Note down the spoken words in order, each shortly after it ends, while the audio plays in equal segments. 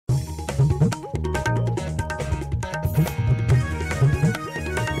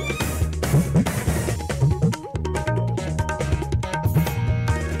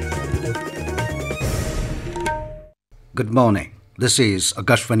Good morning. This is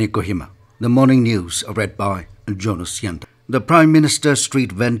Akashvani Kohima. The morning news read by Jonas Yanta. The Prime Minister's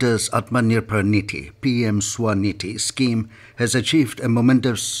Street Vendors Atmanirbhar Nidhi PM SVANidhi Scheme has achieved a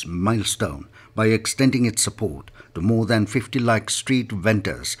momentous milestone by extending its support to more than 50 lakh street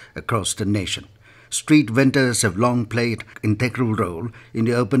vendors across the nation. Street vendors have long played an integral role in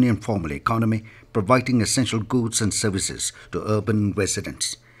the urban informal economy, providing essential goods and services to urban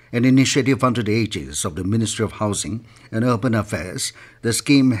residents. An initiative under the aegis of the Ministry of Housing and Urban Affairs, the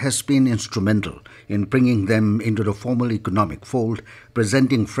scheme has been instrumental in bringing them into the formal economic fold,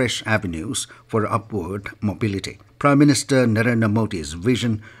 presenting fresh avenues for upward mobility. Prime Minister Narendra Modi's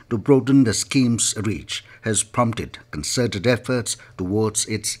vision to broaden the scheme's reach has prompted concerted efforts towards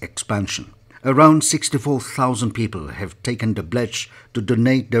its expansion. Around 64,000 people have taken the pledge to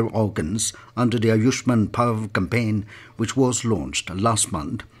donate their organs under the Ayushman Bhav campaign, which was launched last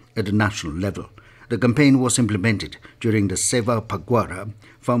month at the national level. The campaign was implemented during the Seva Pakhwara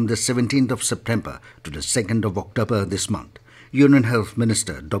from the 17th of September to the 2nd of October this month. Union Health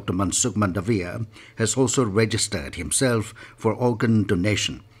Minister Dr. Mansukh Mandaviya has also registered himself for organ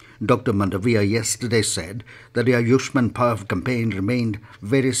donation. Dr. Mandaviya yesterday said that the Ayushman Bhav campaign remained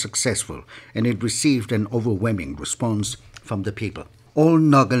very successful and it received an overwhelming response from the people. All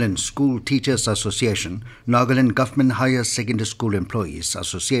Nagaland School Teachers Association, Nagaland Government Higher Secondary School Employees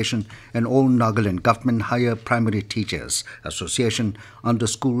Association and all Nagaland Government Higher Primary Teachers Association under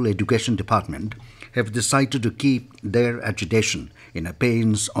School Education Department have decided to keep their agitation in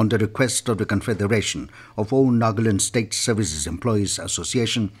abeyance on the request of the Confederation of all Nagaland State Services Employees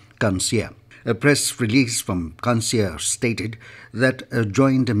Association, Kansia. A press release from Kansia stated that a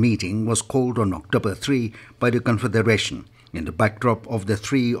joint meeting was called on October 3 by the Confederation in the backdrop of the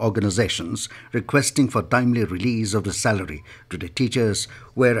three organizations requesting for timely release of the salary to the teachers,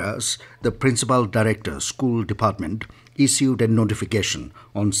 whereas the Principal Director School Department issued a notification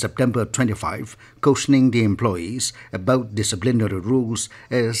on September 25 cautioning the employees about disciplinary rules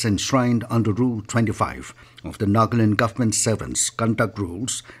as enshrined under Rule 25 of the Nagaland Government Servants Conduct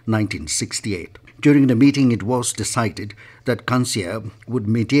Rules 1968. During the meeting, it was decided that Kansia would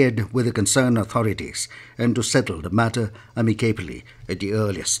mediate with the concerned authorities and to settle the matter amicably at the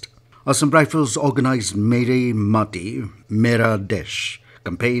earliest. Assam Rifles organized Mere Mati, Mera Desh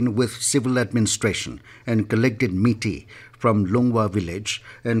campaign with civil administration and collected meeti from Longwa village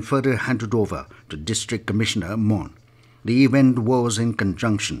and further handed over to District Commissioner Mon. The event was in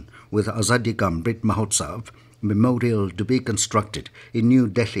conjunction with Azadi Ka Amrit Mahotsav memorial to be constructed in New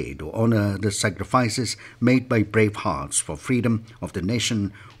Delhi to honor the sacrifices made by brave hearts for freedom of the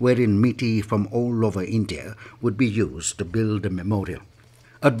nation, wherein meeti from all over India would be used to build a memorial.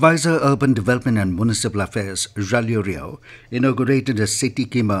 Advisor Urban Development and Municipal Affairs Jalio Rio inaugurated the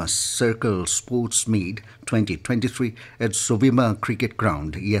Sikima Circle Sports Meet 2023 at Sovima Cricket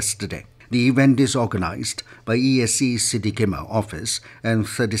Ground yesterday. The event is organized by ESC Sikima office and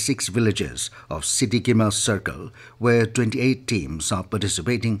 36 villages of Sikima Circle, where 28 teams are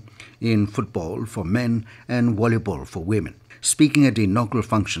participating in football for men and volleyball for women. Speaking at the inaugural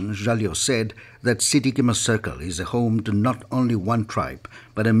function, Jalio said that Sikima Circle is a home to not only one tribe,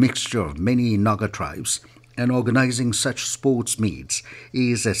 but a mixture of many Naga tribes, and organizing such sports meets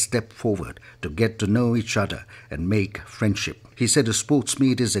is a step forward to get to know each other and make friendship. He said a sports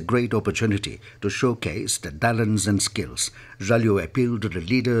meet is a great opportunity to showcase the talents and skills. Jalio appealed to the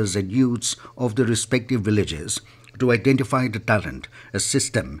leaders and youths of the respective villages to identify the talent,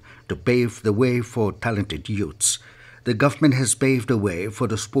 assist them to pave the way for talented youths. The government has paved the way for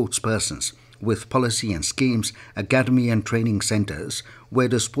the sports persons with policy and schemes, academy and training centers where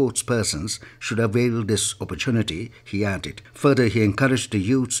the sports persons should avail this opportunity, he added. Further, he encouraged the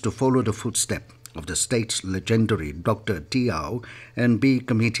youths to follow the footsteps of the state's legendary Dr. Tiao and be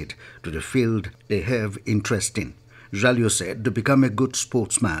committed to the field they have interest in. Jalio said to become a good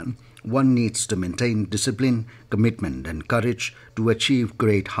sportsman, one needs to maintain discipline, commitment and courage to achieve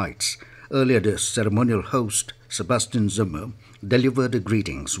great heights. Earlier, the ceremonial host, Sebastian Zimmer, delivered the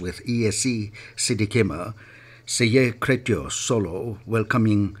greetings with ESC Sikima Seye Kretio Solo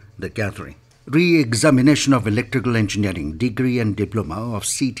welcoming the gathering. Re-examination of Electrical Engineering Degree and Diploma of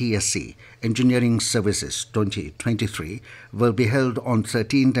CTSC Engineering Services 2023 will be held on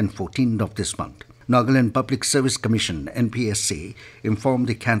 13th and 14th of this month. Nagaland Public Service Commission (NPSC) informed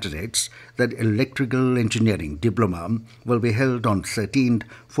the candidates that Electrical Engineering Diploma will be held on 13th,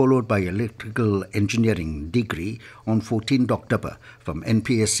 followed by Electrical Engineering Degree on 14th October from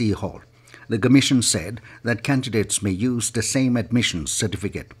NPSC Hall. The Commission said that candidates may use the same admission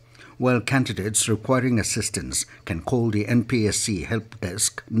certificate, while candidates requiring assistance can call the NPSC Help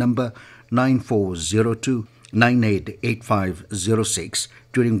Desk number 9402 988506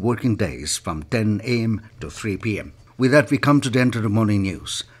 during working days from 10 a.m. to 3 p.m. With that, we come to the end of the morning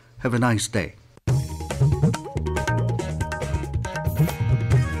news. Have a nice day.